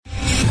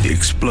The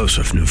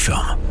explosive new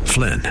film,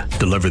 Flynn,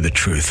 deliver the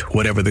truth,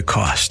 whatever the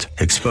cost,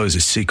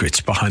 exposes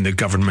secrets behind the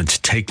government's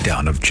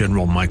takedown of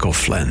General Michael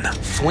Flynn.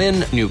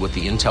 Flynn knew what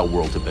the intel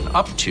world had been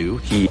up to.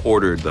 He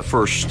ordered the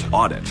first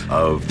audit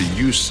of the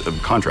use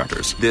of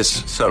contractors.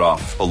 This set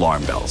off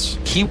alarm bells.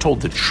 He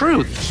told the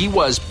truth. He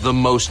was the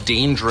most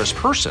dangerous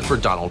person for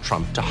Donald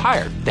Trump to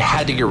hire. They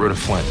had to get rid of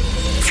Flynn.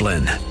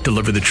 Flynn,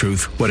 deliver the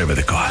truth, whatever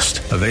the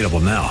cost. Available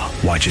now.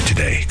 Watch it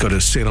today. Go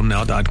to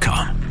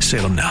salemnow.com.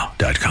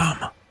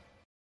 salemnow.com.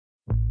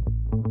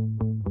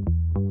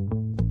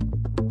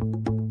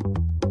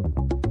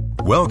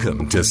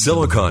 Welcome to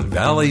Silicon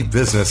Valley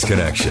Business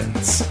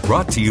Connections,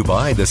 brought to you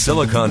by the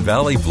Silicon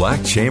Valley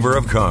Black Chamber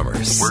of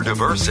Commerce, where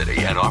diversity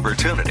and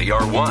opportunity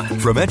are one.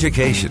 From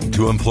education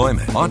to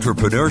employment,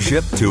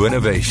 entrepreneurship to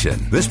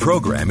innovation, this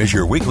program is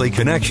your weekly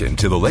connection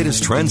to the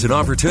latest trends and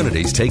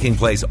opportunities taking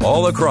place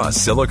all across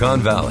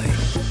Silicon Valley.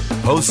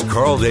 Host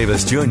Carl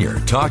Davis Jr.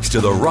 talks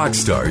to the rock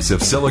stars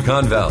of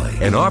Silicon Valley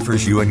and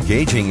offers you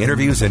engaging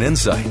interviews and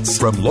insights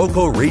from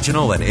local,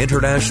 regional, and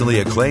internationally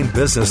acclaimed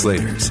business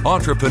leaders,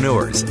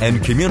 entrepreneurs,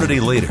 and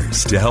community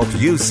leaders to help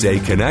you stay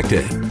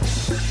connected.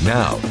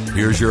 Now,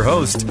 here's your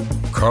host,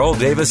 Carl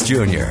Davis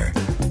Jr.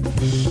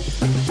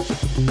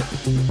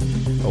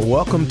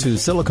 Welcome to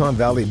Silicon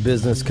Valley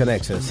Business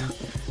Connections.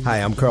 Hi,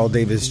 I'm Carl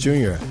Davis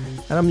Jr.,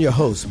 and I'm your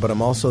host, but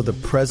I'm also the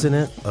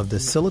president of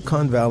the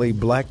Silicon Valley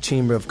Black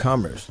Chamber of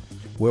Commerce,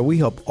 where we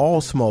help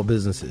all small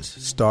businesses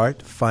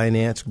start,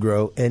 finance,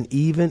 grow, and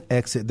even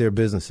exit their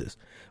businesses.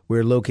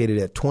 We're located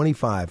at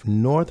 25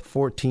 North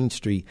 14th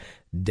Street,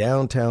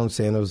 downtown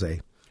San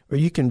Jose, or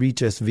you can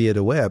reach us via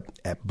the web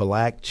at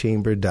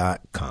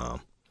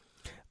blackchamber.com.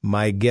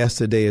 My guest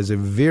today is a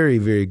very,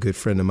 very good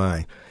friend of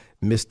mine,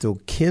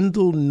 Mr.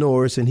 Kendall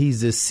Norris, and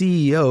he's the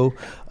CEO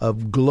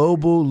of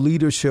Global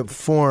Leadership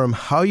Forum.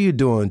 How are you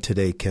doing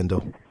today,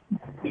 Kendall?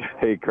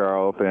 Hey,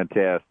 Carl.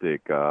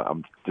 Fantastic.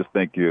 I'm just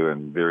thank you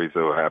and very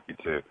so happy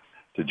to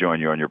join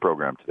you on your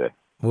program today.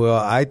 Well,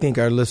 I think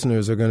our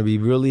listeners are going to be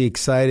really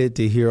excited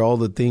to hear all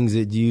the things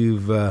that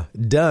you've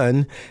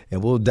done,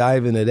 and we'll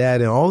dive into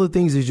that and all the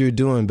things that you're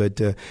doing.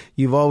 But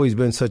you've always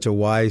been such a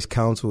wise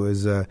counsel,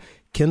 as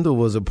Kendall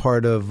was a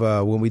part of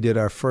when we did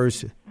our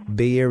first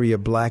Bay Area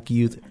Black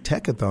Youth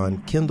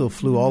Techathon. Kendall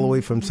flew all the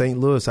way from St.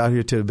 Louis out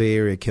here to the Bay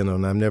Area, Kendall,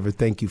 and I've never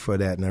thank you for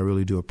that, and I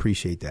really do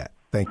appreciate that.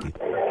 Thank you.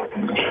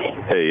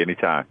 Hey,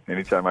 anytime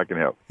I can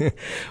help.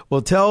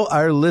 Well, tell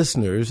our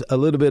listeners a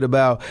little bit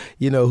about,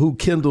 who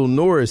Kendall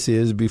Norris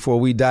is before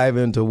we dive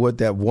into what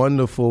that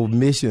wonderful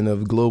mission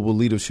of Global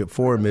Leadership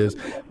Forum is.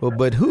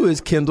 But who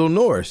is Kendall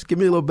Norris? Give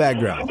me a little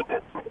background.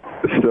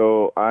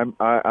 So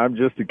I'm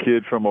just a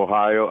kid from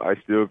Ohio. I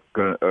still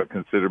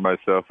consider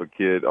myself a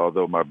kid,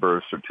 although my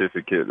birth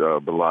certificate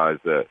belies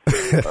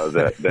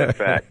that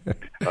fact.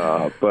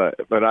 But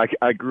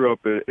I grew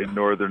up in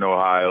northern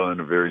Ohio in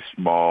a very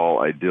small,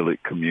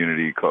 idyllic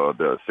community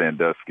called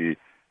Sandusky,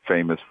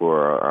 famous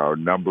for our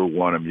number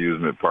one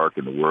amusement park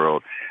in the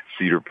world.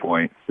 Cedar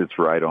Point sits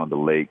right on the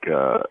lake,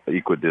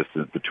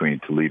 equidistant between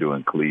Toledo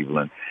and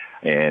Cleveland,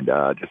 and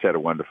just had a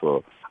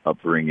wonderful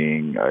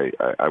upbringing.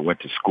 I went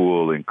to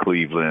school in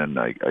Cleveland.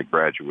 I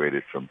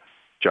graduated from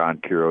John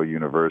Carroll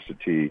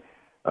University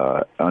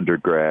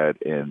undergrad,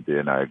 and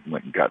then I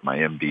went and got my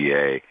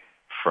MBA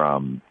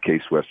from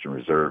Case Western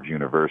Reserve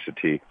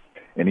University.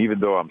 And even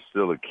though I'm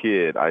still a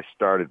kid, I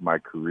started my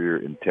career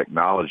in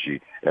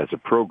technology as a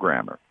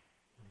programmer.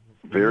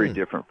 Very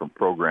different from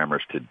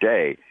programmers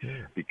today,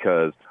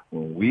 because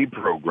when we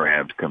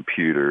programmed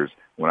computers,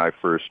 when I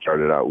first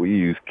started out, we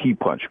used key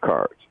punch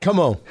cards. Come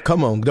on.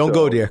 Don't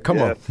go there. Come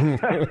on.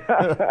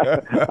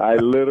 I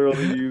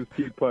literally use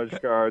key punch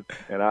cards,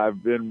 and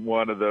I've been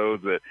one of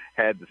those that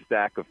had the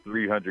stack of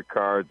 300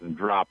 cards and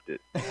dropped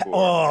it.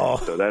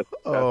 So that's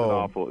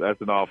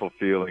an awful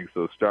feeling.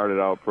 So started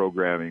out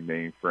programming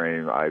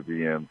mainframe,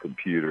 IBM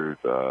computers,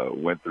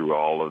 went through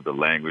all of the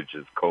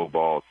languages,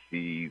 COBOL,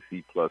 C,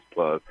 C++.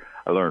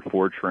 I learned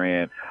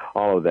Fortran,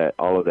 all of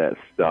that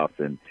stuff,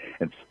 and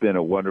spent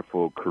a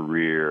wonderful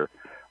career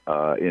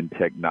in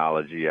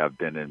technology. I've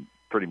been in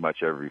pretty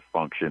much every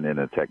function in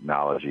a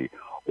technology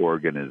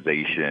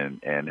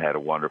organization and had a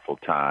wonderful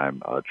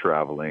time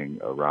traveling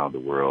around the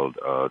world.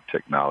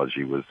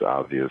 Technology was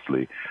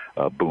obviously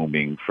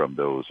booming from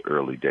those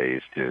early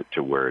days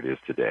to where it is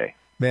today.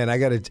 Man, I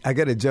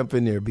gotta jump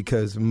in there,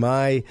 because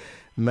my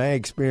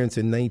experience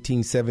in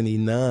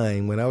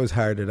 1979 when I was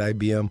hired at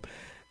IBM.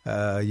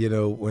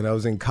 When I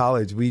was in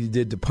college, we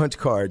did the punch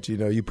cards.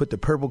 You put the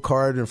purple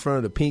card in front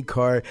of the pink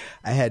card.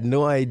 I had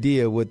no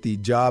idea what the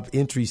job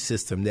entry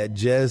system, that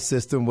JES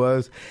system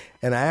was.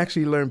 And I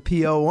actually learned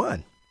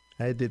PL1.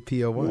 I did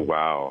PL1.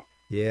 Wow.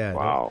 Yeah.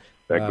 Wow.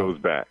 That goes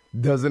back.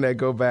 Doesn't that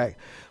go back?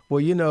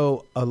 Well,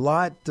 a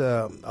lot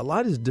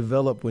is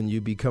developed when you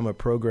become a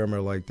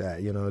programmer like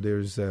that.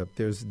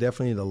 There's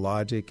definitely the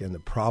logic and the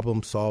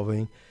problem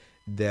solving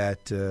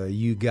that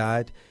you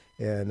got.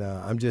 And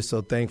I'm just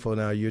so thankful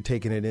now you're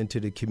taking it into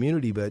the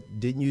community.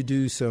 But didn't you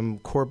do some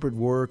corporate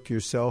work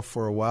yourself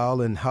for a while?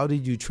 And how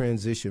did you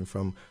transition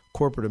from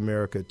corporate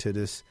America to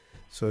this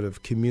sort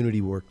of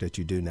community work that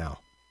you do now?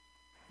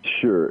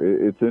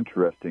 Sure. It's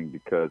interesting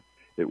because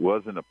it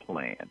wasn't a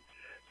plan.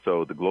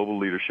 So the Global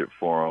Leadership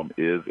Forum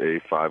is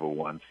a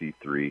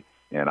 501c3,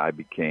 and I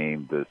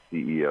became the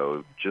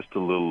CEO just a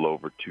little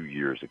over 2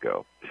 years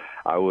ago.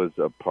 I was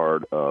a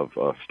part of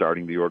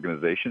starting the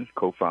organization,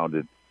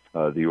 co-founded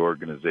the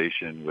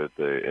organization with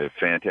a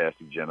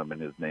fantastic gentleman.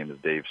 His name is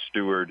Dave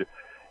Stewart.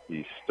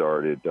 He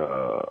started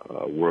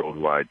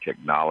Worldwide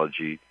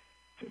Technology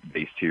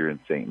based here in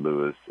St.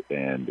 Louis,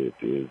 and it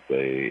is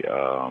a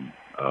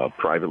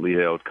privately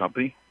held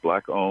company,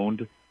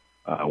 Black-owned,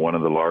 one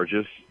of the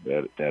largest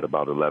at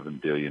about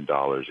 $11 billion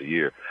a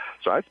year.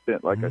 So I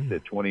spent, like I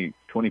said,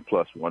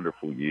 20-plus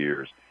wonderful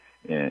years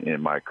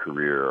in my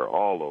career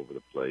all over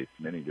the place,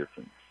 many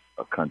different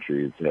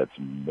countries, had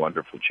some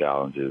wonderful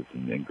challenges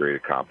and great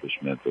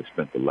accomplishments. I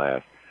spent the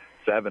last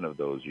 7 of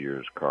those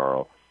years,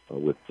 Carl,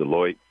 with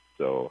Deloitte.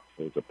 So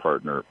I was a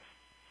partner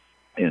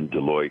in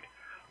Deloitte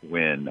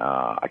when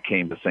I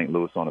came to St.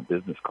 Louis on a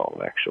business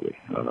call, actually.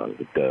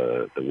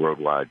 The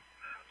Worldwide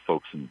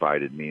folks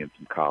invited me and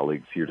some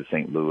colleagues here to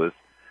St. Louis.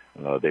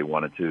 They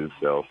wanted to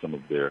sell some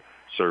of their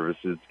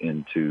services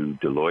into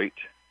Deloitte.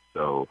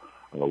 So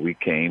we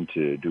came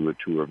to do a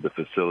tour of the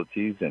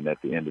facilities, and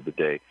at the end of the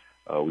day,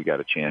 we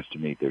got a chance to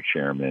meet their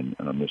chairman,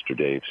 Mr.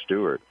 Dave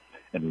Stewart.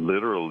 And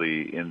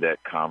literally in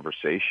that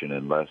conversation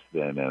in less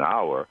than an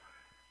hour,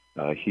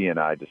 he and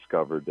I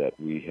discovered that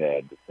we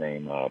had the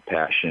same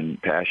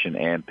passion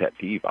and pet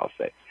peeve, I'll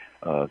say.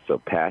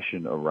 So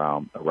passion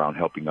around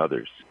helping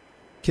others.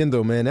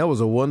 Kendall, man, that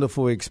was a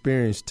wonderful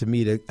experience to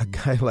meet a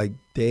guy like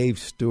Dave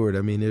Stewart.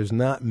 I mean, there's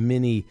not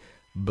many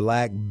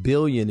black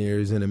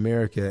billionaires in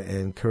America,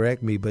 and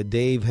correct me, but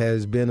Dave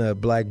has been a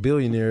black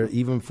billionaire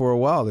even for a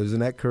while.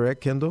 Isn't that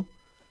correct, Kendall?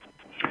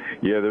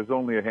 Yeah, there's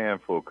only a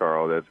handful,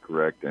 Carl. That's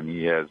correct, and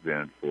he has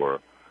been for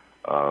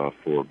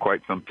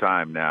quite some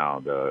time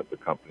now. The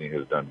company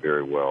has done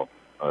very well,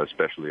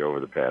 especially over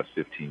the past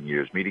 15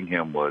 years. Meeting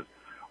him was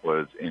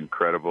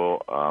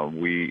incredible.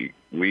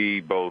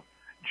 We both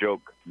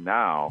joke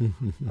now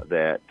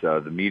that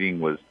the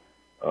meeting was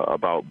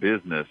about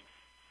business,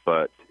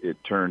 but it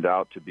turned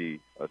out to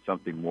be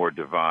something more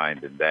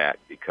divine than that,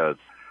 because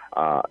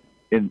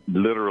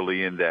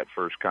literally in that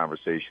first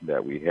conversation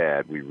that we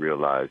had, we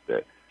realized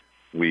that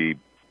we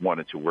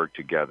wanted to work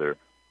together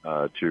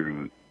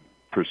to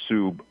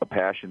pursue a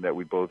passion that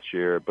we both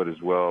share, but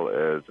as well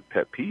as a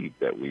pet peeve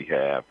that we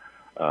have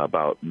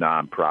about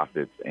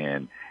nonprofits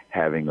and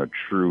having a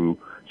true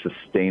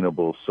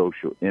sustainable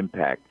social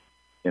impact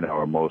in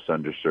our most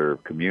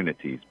underserved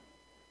communities.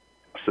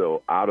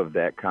 So out of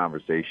that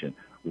conversation,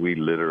 we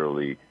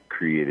literally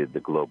created the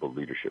Global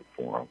Leadership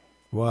Forum.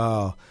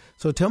 Wow.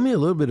 So tell me a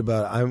little bit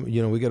about,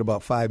 we got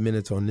about 5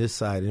 minutes on this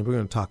side, and we're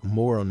going to talk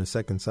more on the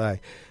second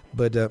side.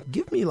 But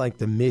give me like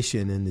the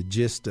mission and the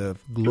gist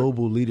of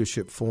Global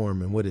Leadership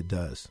Forum and what it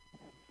does.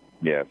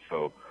 Yeah.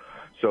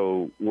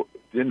 So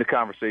in the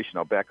conversation,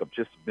 I'll back up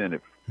just a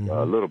minute,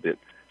 a little bit.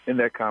 In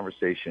that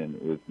conversation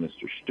with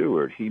Mr.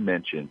 Stewart, he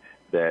mentioned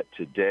that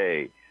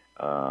today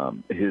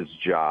his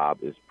job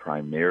is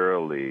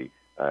primarily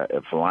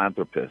a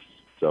philanthropist,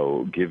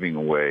 so giving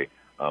away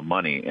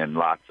money and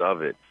lots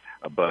of it.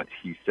 But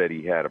he said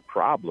he had a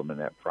problem, and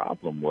that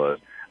problem was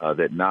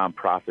that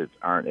nonprofits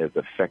aren't as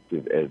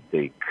effective as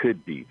they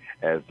could be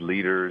as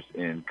leaders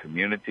in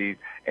communities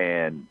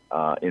and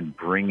in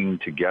bringing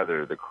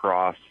together the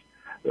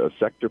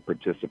cross-sector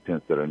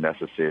participants that are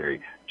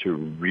necessary to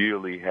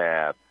really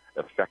have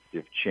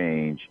effective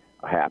change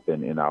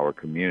happen in our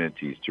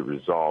communities to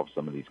resolve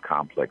some of these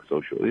complex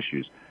social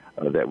issues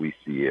that we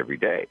see every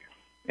day.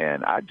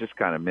 And I just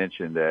kind of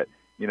mentioned that,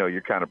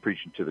 you're kind of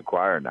preaching to the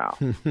choir now.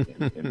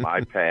 In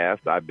my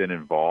past, I've been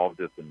involved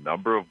with a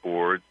number of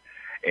boards,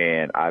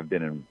 and I've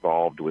been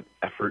involved with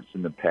efforts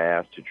in the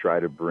past to try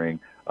to bring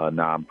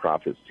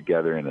nonprofits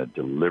together in a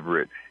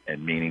deliberate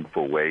and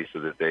meaningful way so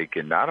that they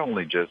can not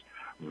only just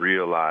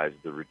realize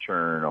the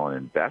return on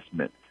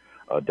investment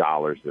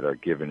dollars that are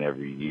given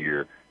every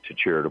year to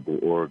charitable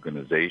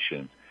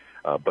organizations,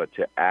 but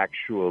to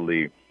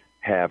actually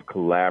have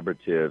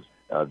collaboratives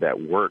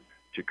that work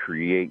to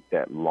create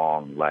that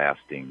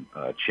long-lasting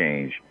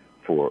change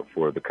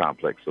for the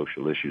complex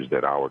social issues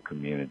that our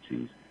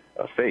communities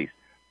face.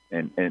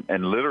 And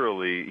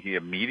literally, he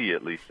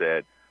immediately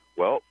said,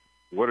 well,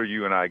 what are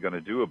you and I going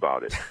to do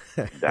about it?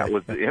 That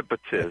was the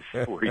impetus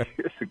 4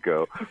 years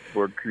ago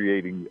for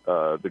creating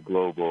the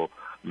Global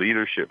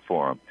Leadership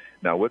Forum.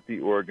 Now, what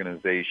the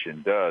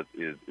organization does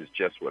is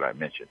just what I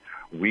mentioned.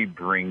 We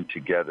bring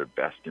together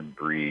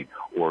best-in-breed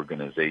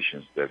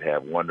organizations that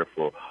have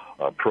wonderful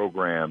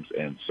programs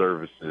and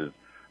services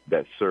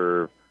that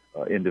serve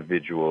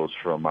individuals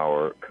from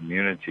our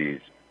communities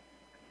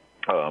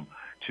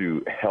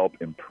to help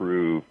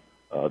improve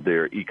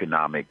their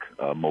economic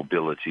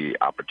mobility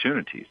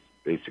opportunities,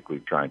 basically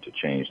trying to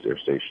change their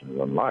station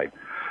in life.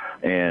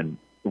 And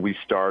we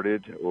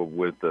started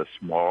with a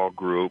small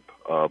group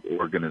of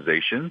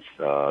organizations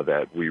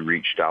that we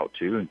reached out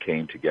to and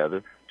came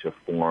together to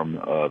form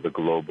the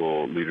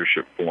Global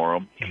Leadership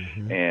Forum.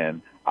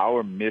 And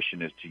our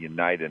mission is to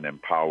unite and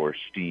empower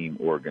STEAM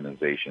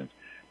organizations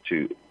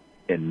to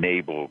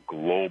enable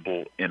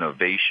global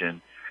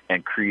innovation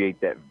and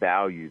create that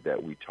value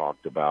that we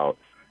talked about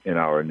in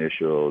our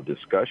initial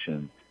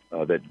discussion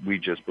that we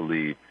just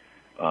believe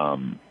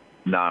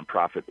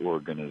nonprofit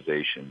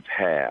organizations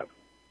have.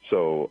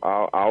 So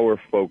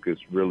our focus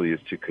really is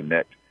to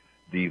connect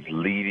these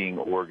leading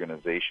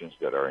organizations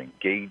that are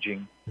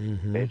engaging,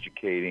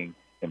 educating,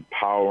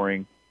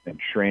 empowering, and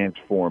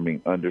transforming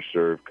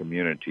underserved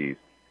communities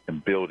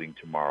and building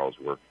tomorrow's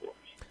workforce.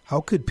 How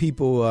could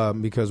people,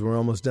 because we're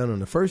almost done on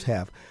the first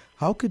half,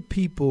 how could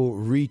people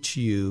reach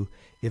you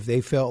if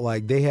they felt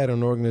like they had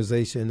an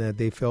organization that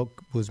they felt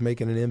was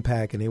making an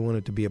impact and they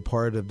wanted to be a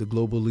part of the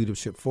Global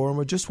Leadership Forum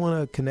or just want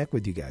to connect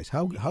with you guys?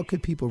 How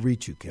could people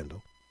reach you,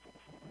 Kendall?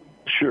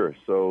 Sure.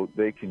 So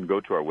they can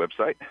go to our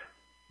website.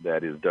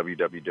 That is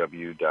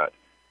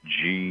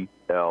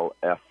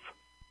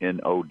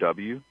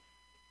www.glfnow,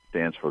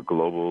 stands for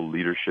Global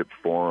Leadership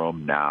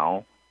Forum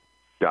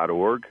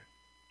Now.org,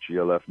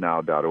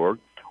 glfnow.org.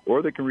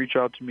 Or they can reach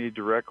out to me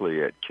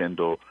directly at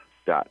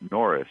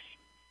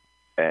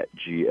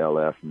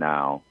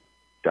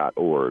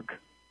kendall.norris@glfnow.org.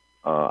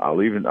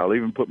 I'll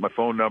even put my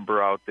phone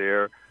number out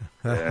there,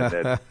 and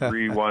that's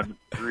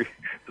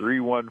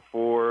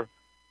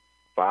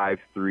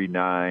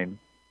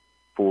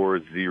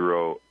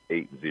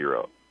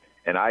 313-539-4080.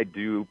 And I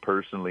do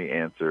personally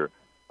answer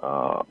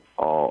I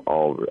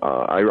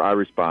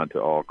respond to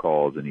all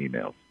calls and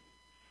emails.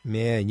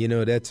 Man,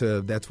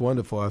 that's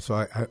wonderful. So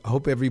I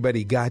hope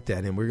everybody got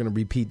that, and we're going to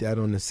repeat that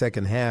on the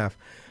second half.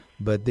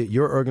 But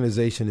your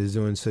organization is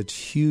doing such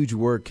huge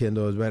work,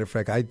 Kendall. As a matter of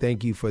fact, I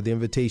thank you for the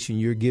invitation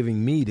you're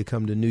giving me to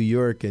come to New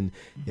York and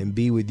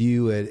be with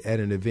you at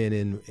an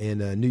event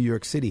in New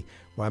York City,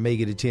 where I may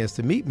get a chance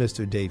to meet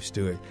Mr. Dave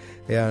Stewart.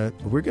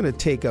 We're going to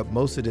take up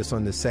most of this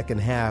on the second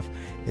half.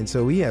 And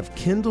so we have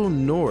Kendall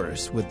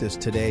Norris with us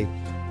today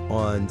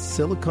on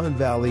Silicon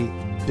Valley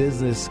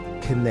Business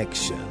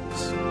Connections.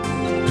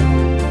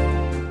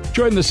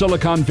 Join the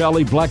Silicon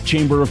Valley Black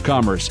Chamber of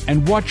Commerce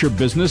and watch your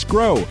business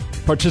grow.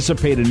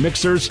 Participate in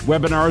mixers,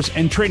 webinars,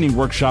 and training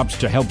workshops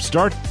to help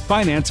start,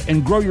 finance,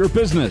 and grow your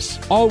business,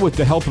 all with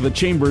the help of the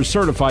Chamber's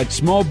certified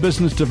Small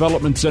Business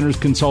Development Centers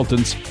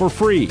consultants for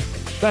free.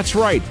 That's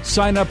right.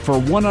 Sign up for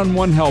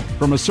one-on-one help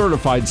from a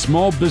certified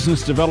small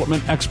business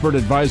development expert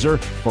advisor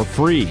for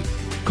free.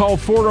 Call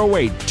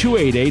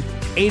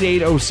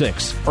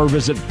 408-288-8806 or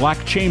visit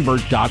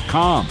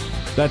blackchamber.com.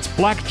 That's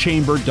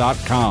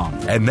blackchamber.com.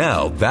 And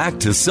now back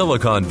to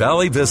Silicon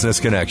Valley Business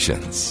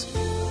Connections.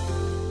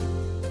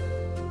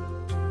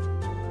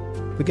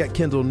 We got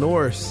Kendall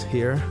Norris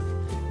here,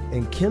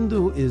 and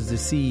Kendall is the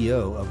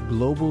CEO of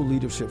Global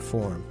Leadership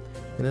Forum.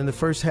 And in the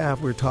first half,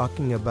 we're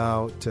talking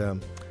about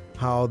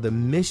how the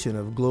mission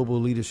of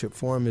Global Leadership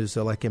Forum is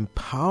to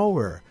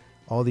empower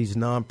all these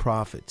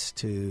nonprofits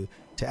to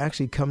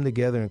actually come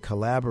together and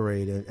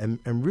collaborate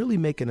and really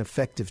make an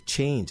effective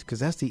change, because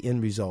that's the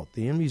end result.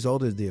 The end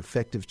result is the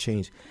effective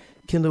change.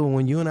 Kendall,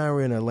 when you and I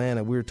were in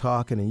Atlanta, we were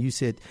talking, and you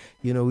said,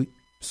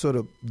 sort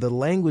of the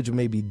language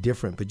may be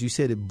different, but you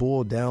said it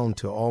boiled down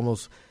to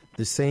almost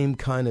the same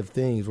kind of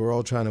things. We're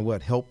all trying to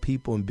help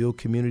people and build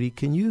community.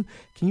 Can you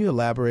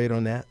elaborate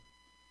on that?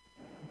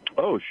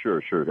 Oh,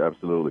 sure,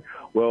 absolutely.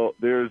 Well,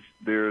 there's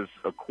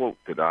a quote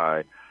that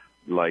I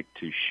like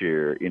to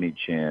share any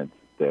chance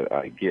that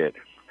I get,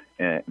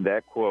 and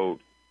that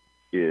quote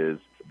is,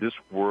 "This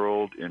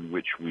world in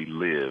which we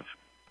live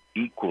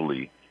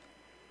equally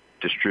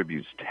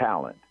distributes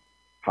talent.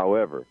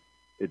 However,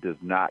 it does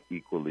not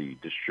equally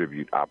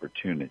distribute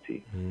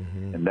opportunity."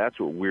 And that's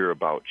what we're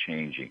about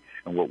changing.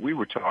 And what we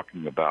were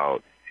talking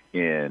about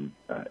in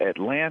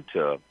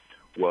Atlanta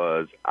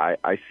was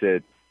I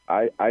said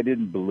I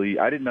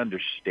didn't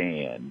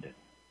understand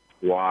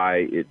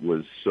why it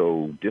was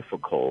so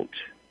difficult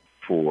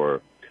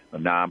for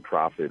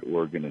nonprofit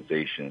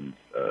organizations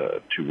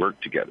to work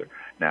together.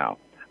 Now,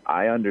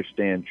 I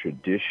understand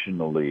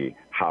traditionally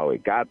how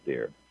it got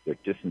there. They're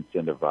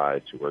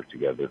disincentivized to work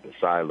together, the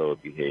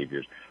siloed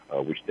behaviors,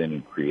 which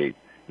then creates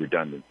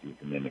redundancies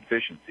and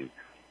inefficiencies.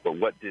 But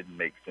what didn't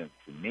make sense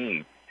to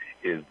me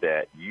is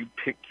that you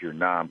pick your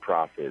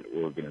nonprofit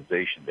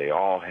organization, they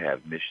all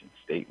have mission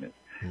statements.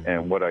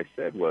 And what I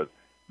said was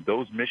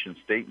those mission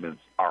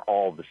statements are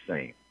all the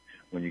same.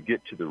 When you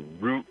get to the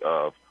root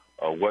of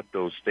what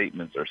those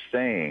statements are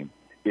saying,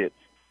 it's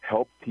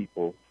help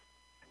people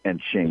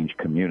and change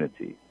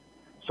communities.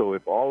 So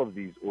if all of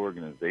these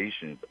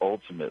organizations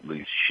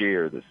ultimately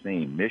share the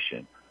same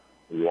mission,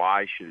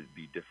 why should it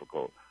be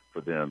difficult for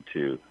them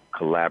to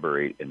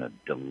collaborate in a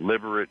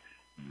deliberate,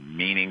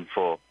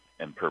 meaningful,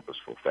 and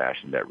purposeful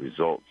fashion that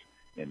results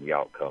in the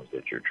outcomes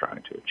that you're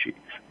trying to achieve?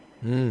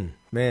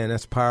 Man,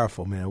 that's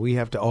powerful, man. We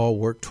have to all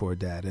work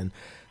toward that. And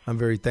I'm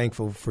very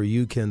thankful for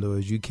you, Kendall,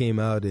 as you came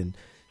out and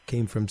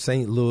came from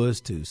St.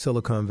 Louis to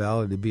Silicon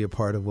Valley to be a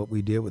part of what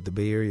we did with the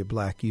Bay Area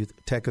Black Youth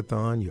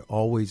Techathon. You're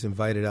always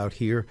invited out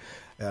here.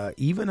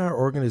 Even our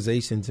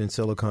organizations in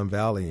Silicon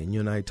Valley, and you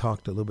and I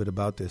talked a little bit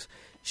about this,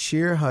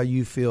 share how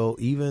you feel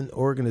even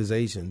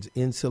organizations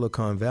in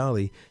Silicon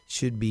Valley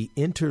should be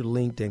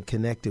interlinked and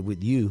connected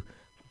with you,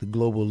 the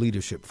Global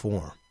Leadership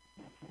Forum.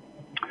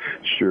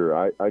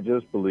 Sure. I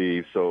just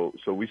believe so.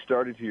 So we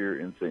started here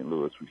in St.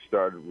 Louis. We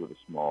started with a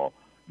small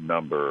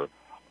number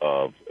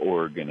of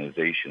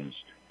organizations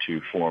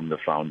to form the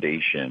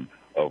foundation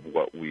of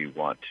what we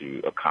want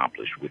to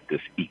accomplish with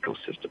this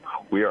ecosystem.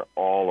 We are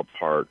all a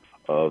part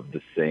of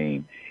the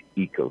same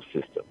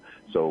ecosystem.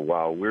 So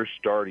while we're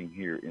starting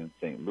here in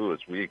St. Louis,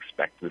 we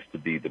expect this to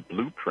be the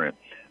blueprint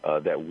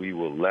that we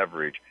will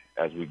leverage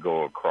as we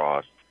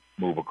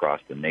move across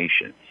the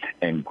nation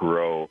and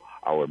grow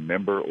our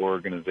member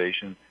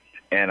organizations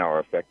and our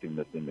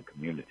effectiveness in the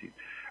community.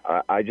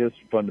 I just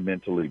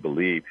fundamentally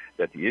believe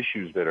that the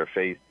issues that are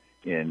faced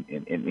in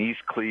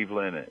East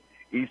Cleveland, and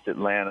East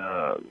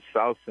Atlanta,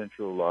 South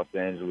Central Los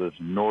Angeles,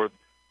 North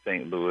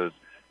St. Louis,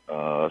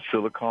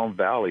 Silicon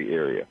Valley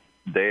area,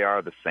 they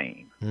are the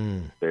same.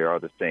 They are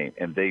the same.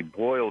 And they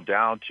boil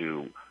down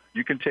to,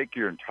 you can take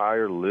your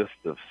entire list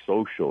of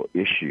social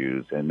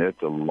issues, and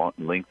it's a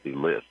lengthy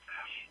list.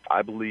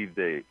 I believe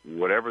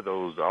whatever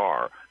those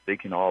are, they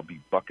can all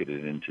be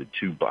bucketed into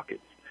two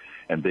buckets.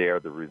 And they are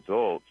the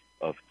result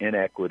of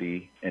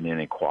inequity and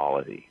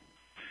inequality.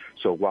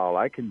 So while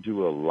I can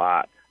do a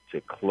lot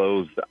to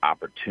close the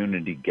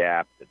opportunity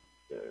gap, the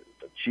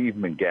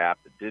achievement gap,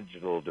 the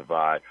digital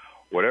divide,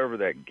 whatever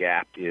that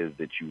gap is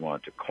that you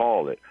want to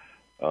call it,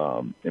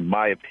 in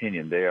my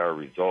opinion, they are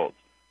results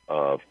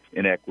of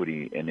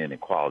inequity and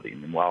inequality.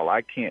 And while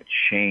I can't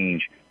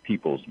change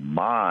people's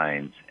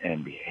minds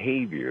and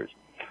behaviors,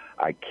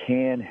 I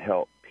can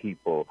help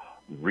people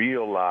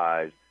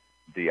realize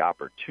the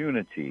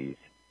opportunities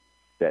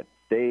that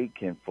they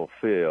can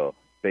fulfill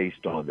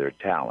based on their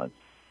talents.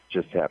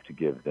 Just have to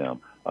give them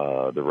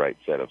the right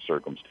set of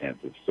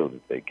circumstances so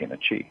that they can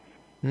achieve.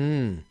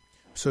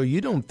 So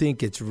you don't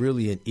think it's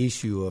really an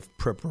issue of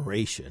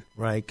preparation,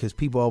 right? Because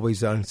people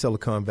always in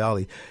Silicon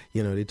Valley,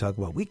 they talk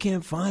about we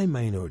can't find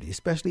minorities,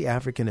 especially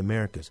African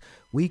Americans.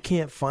 We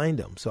can't find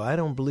them. So I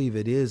don't believe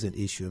it is an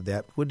issue of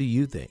that. What do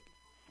you think?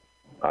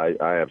 I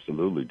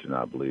absolutely do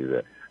not believe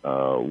that.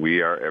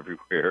 We are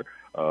everywhere.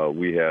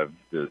 We have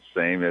the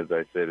same, as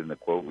I said in the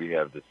quote, we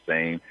have the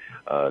same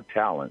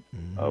talent.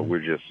 We're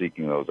just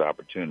seeking those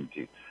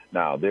opportunities.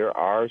 Now, there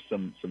are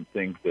some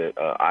things that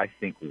I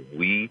think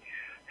we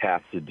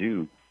have to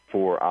do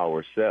for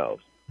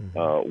ourselves.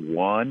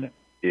 One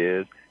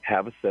is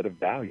have a set of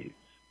values.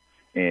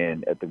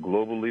 And at the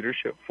Global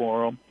Leadership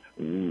Forum,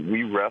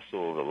 we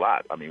wrestled a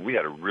lot. I mean, we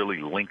had a really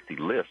lengthy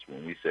list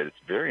when we said it's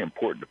very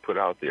important to put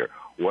out there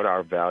what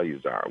our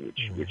values are,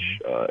 which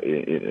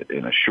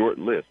in a short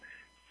list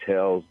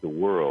tells the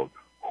world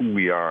who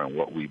we are and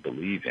what we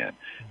believe in.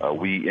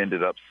 We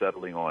ended up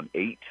settling on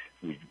 8.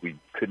 We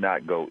could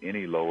not go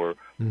any lower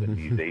than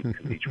these 8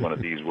 because each one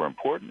of these were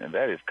important, and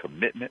that is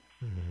commitment,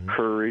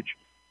 courage,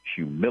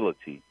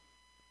 humility,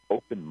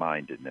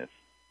 open-mindedness,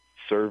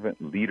 servant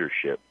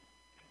leadership,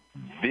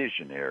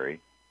 visionary,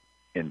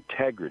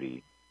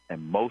 integrity,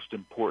 and most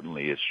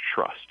importantly is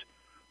trust.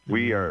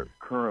 We are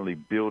currently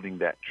building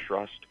that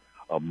trust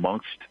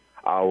amongst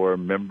our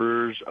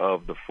members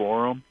of the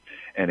forum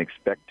and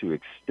expect to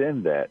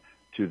extend that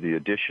to the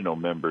additional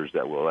members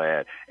that we'll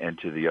add and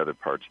to the other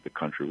parts of the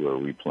country where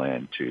we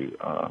plan to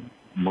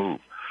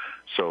move.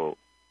 So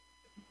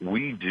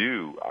we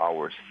do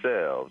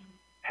ourselves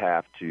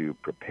have to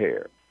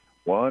prepare.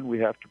 One, we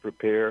have to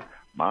prepare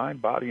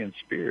mind, body, and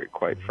spirit,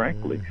 quite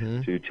frankly,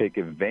 to take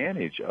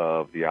advantage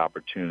of the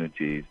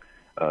opportunities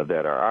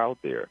that are out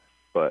there.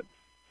 But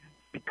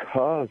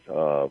because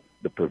of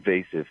the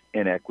pervasive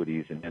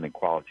inequities and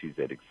inequalities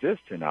that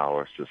exist in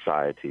our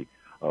society,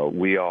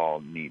 we all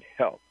need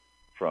help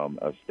from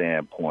a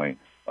standpoint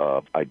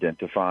of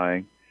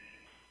identifying,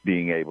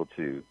 being able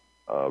to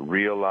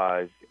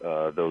realize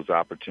those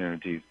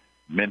opportunities.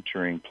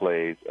 Mentoring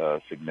plays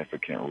a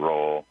significant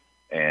role,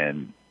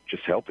 and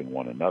just helping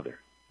one another.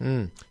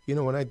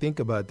 When I think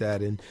about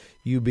that and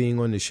you being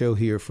on the show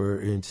here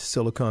in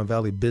Silicon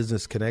Valley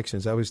Business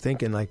Connections, I was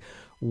thinking,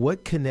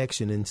 what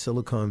connection in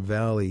Silicon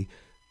Valley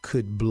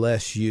could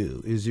bless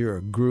you? Is there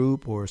a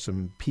group or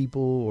some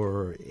people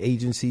or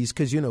agencies?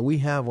 Because, we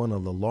have one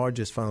of the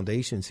largest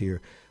foundations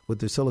here with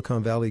the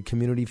Silicon Valley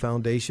Community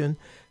Foundation.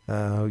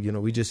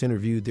 We just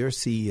interviewed their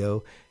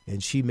CEO,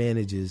 and she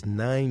manages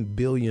 $9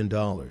 billion.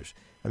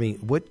 I mean,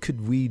 what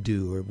could we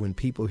do, or when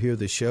people hear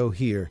the show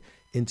here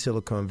in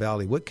Silicon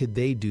Valley, what could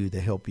they do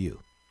to help you?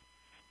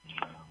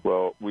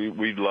 Well,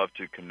 we'd love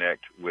to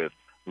connect with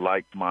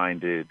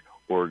like-minded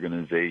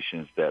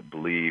organizations that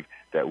believe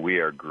that we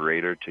are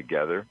greater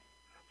together,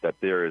 that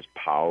there is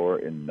power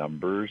in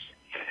numbers,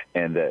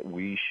 and that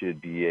we should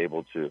be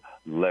able to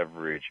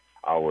leverage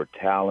our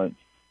talents,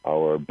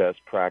 our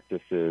best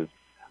practices,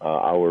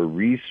 our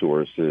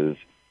resources,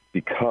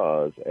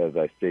 because, as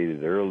I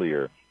stated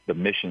earlier, the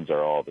missions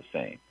are all the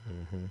same,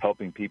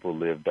 helping people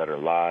live better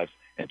lives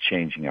and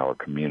changing our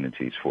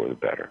communities for the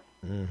better.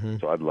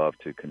 So I'd love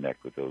to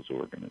connect with those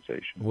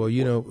organizations. Well,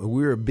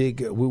 we're a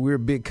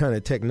big kind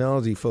of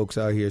technology folks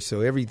out here,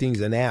 so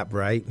everything's an app,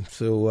 right?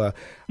 So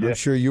I'm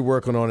sure you're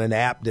working on an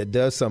app that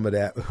does some of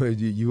that.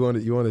 You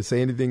want to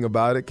say anything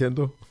about it,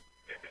 Kendall?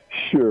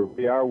 Sure,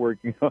 we are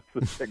working on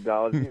some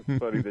technology. It's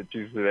funny that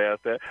you should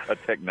ask that. A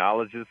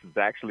technologist is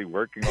actually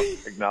working on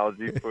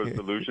technology for a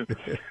solution.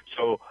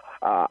 So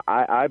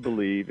I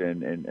believe,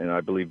 and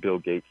I believe Bill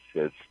Gates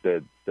has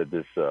said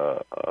this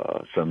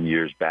some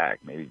years back,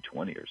 maybe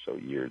 20 or so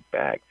years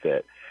back,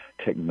 that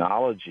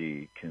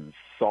technology can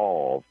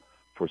solve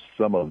for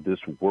some of this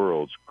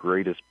world's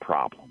greatest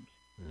problems.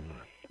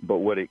 But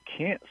what it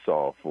can't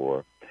solve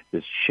for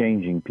is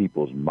changing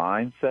people's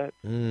mindset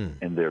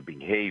and their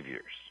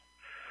behaviors.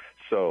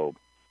 So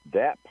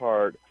that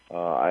part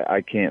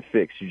I can't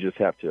fix. You just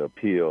have to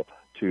appeal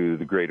to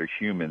the greater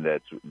human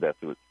that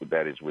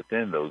is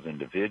within those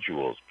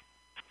individuals.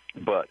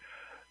 But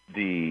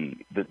the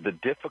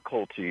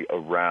difficulty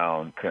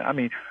around, I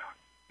mean,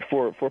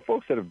 for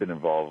folks that have been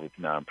involved with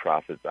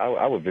nonprofits,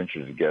 I would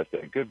venture to guess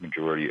that a good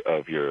majority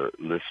of your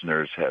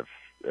listeners have.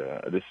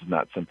 This is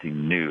not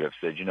something new, have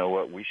said, you know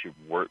what, we should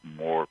work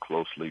more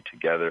closely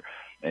together,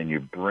 and you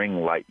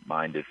bring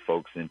like-minded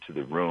folks into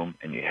the room,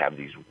 and you have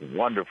these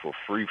wonderful,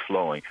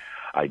 free-flowing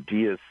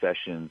idea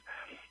sessions,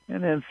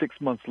 and then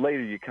 6 months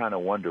later, you kind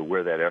of wonder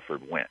where that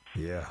effort went.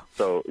 Yeah.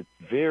 So it's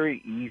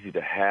very easy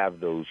to have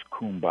those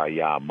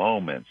kumbaya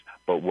moments,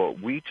 but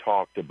what we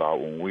talked about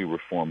when we were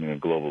forming a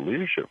global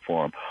leadership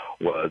forum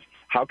was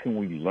how can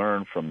we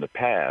learn from the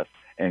past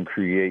and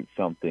create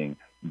something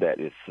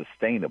that is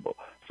sustainable.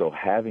 So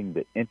having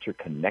the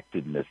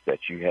interconnectedness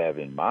that you have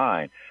in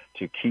mind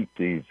to keep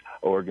these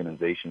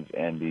organizations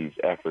and these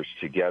efforts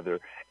together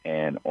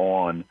and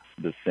on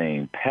the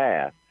same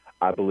path,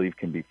 I believe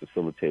can be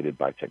facilitated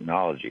by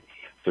technology.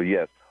 So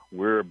yes,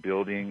 we're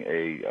building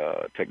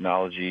a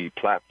technology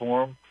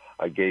platform.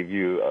 I gave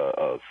you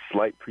a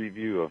slight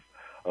preview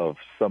of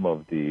some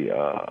of the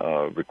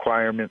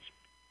requirements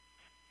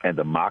and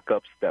the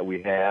mock-ups that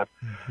we have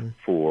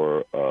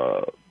for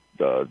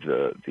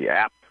the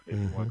app, if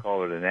you want to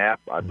call it an app.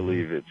 I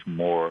believe it's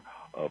more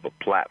of a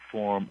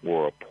platform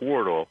or a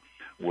portal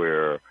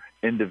where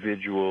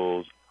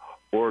individuals,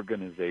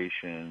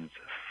 organizations,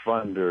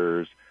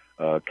 funders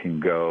can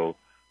go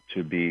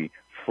to be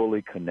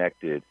fully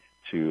connected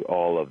to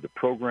all of the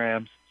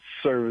programs,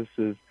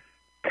 services,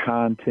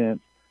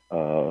 content,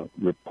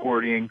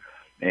 reporting,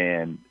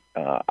 and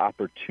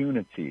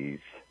opportunities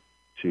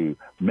to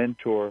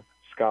mentor,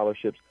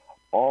 scholarships.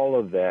 All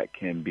of that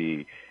can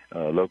be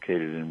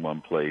located in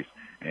one place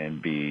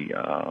and be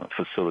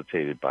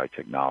facilitated by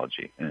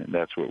technology, and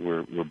that's what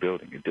we're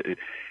building.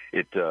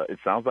 It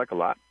sounds like a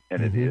lot,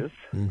 and it is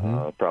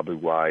probably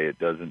why it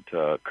doesn't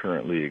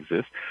currently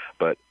exist,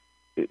 but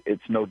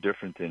it's no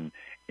different than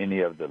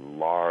any of the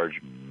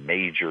large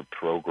major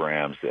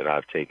programs that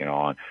I've taken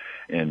on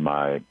in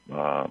my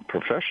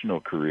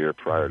professional career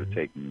prior to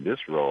taking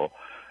this role.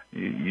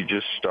 You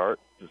just start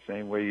the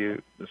same way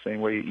you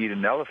eat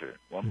an elephant,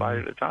 one bite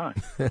at a time.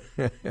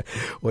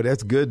 Well,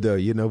 that's good, though.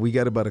 You know, we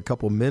got about a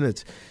couple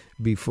minutes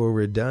before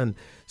we're done.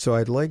 So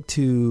I'd like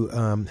to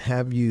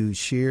have you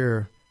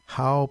share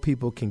how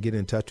people can get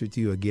in touch with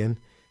you again,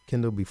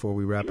 Kendall, before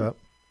we wrap up.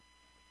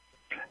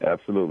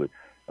 Absolutely.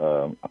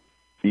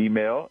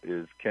 Email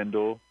is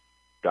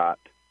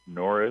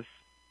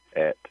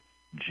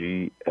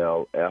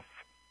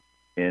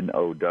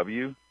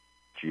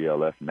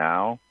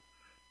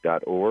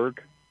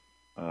kendall.norris@glfnow.org.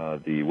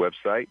 The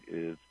website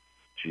is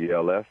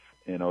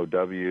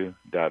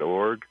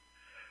glfnow.org.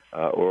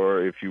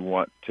 Or if you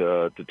want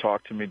to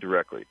talk to me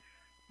directly,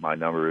 my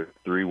number is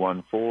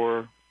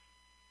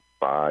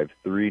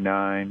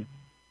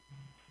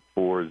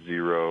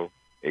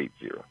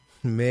 314-539-4080.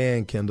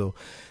 Man, Kendall,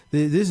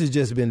 this has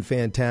just been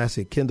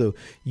fantastic. Kendall,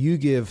 you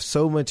give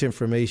so much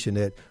information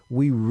that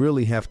we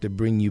really have to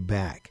bring you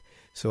back.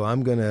 So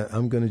I'm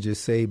gonna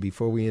just say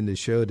before we end the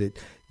show that,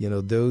 you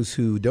know, those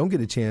who don't get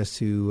a chance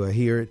to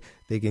hear it,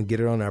 they can get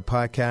it on our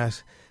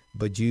podcast.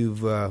 But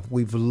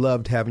we've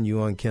loved having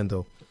you on,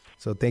 Kendall.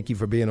 So thank you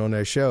for being on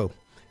our show.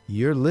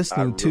 You're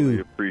listening to. I really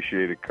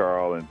appreciate it,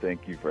 Carl, and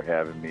thank you for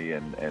having me,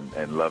 and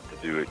love to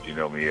do it. You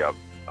know me,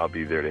 I'll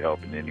be there to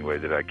help in any way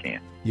that I can.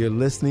 You're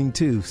listening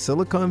to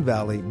Silicon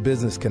Valley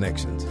Business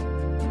Connections.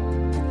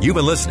 You've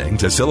been listening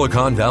to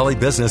Silicon Valley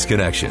Business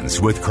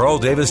Connections with Carl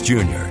Davis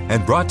Jr.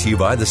 and brought to you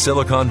by the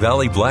Silicon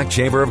Valley Black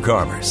Chamber of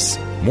Commerce.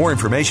 More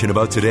information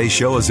about today's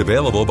show is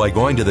available by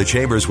going to the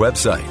Chamber's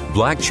website,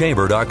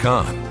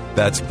 blackchamber.com.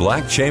 That's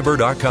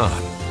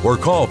blackchamber.com. Or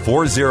call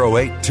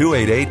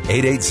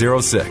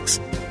 408-288-8806.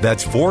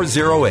 That's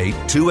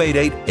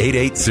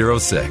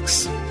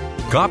 408-288-8806.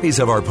 Copies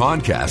of our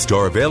podcast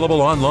are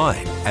available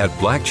online at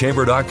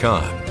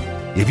blackchamber.com.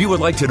 If you would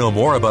like to know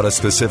more about a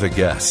specific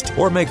guest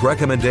or make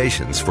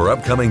recommendations for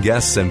upcoming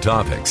guests and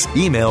topics,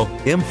 email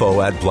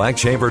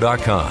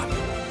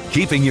info@blackchamber.com.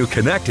 Keeping you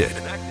connected.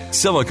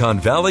 Silicon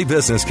Valley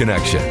Business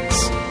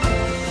Connections.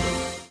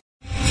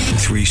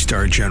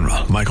 3-star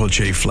General Michael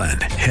J.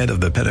 Flynn, head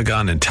of the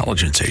Pentagon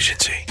Intelligence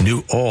Agency,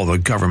 knew all the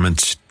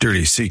government's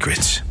dirty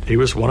secrets. He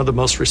was one of the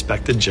most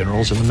respected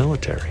generals in the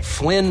military.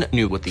 Flynn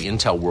knew what the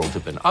intel world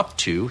had been up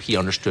to. He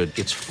understood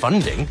its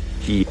funding.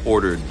 He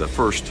ordered the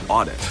first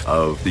audit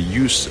of the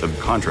use of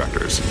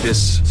contractors.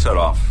 This set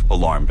off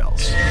alarm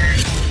bells.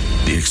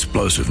 The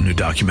explosive new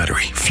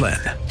documentary, Flynn,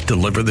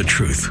 Deliver the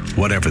Truth,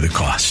 Whatever the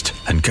Cost,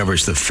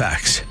 uncovers the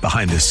facts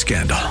behind this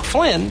scandal.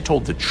 Flynn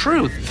told the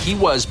truth. He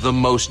was the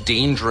most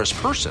dangerous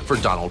person for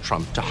Donald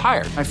Trump to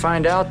hire. I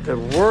find out the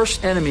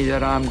worst enemy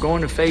that I'm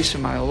going to face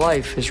in my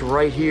life is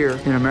right here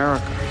in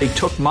America. They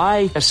took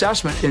my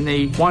assessment and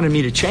they wanted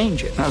me to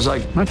change it. And I was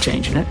like, I'm not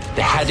changing it.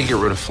 They had to get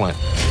rid of Flynn.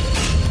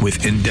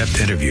 With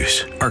in-depth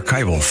interviews,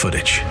 archival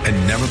footage, and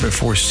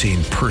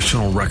never-before-seen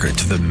personal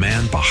records of the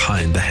man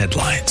behind the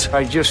headlines.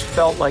 I just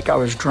felt like I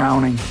was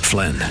drowning.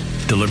 Flynn,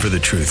 Deliver the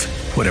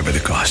Truth, Whatever the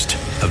Cost.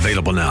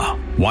 Available now.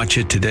 Watch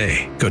it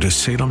today. Go to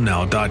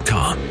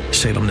salemnow.com.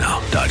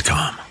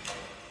 salemnow.com.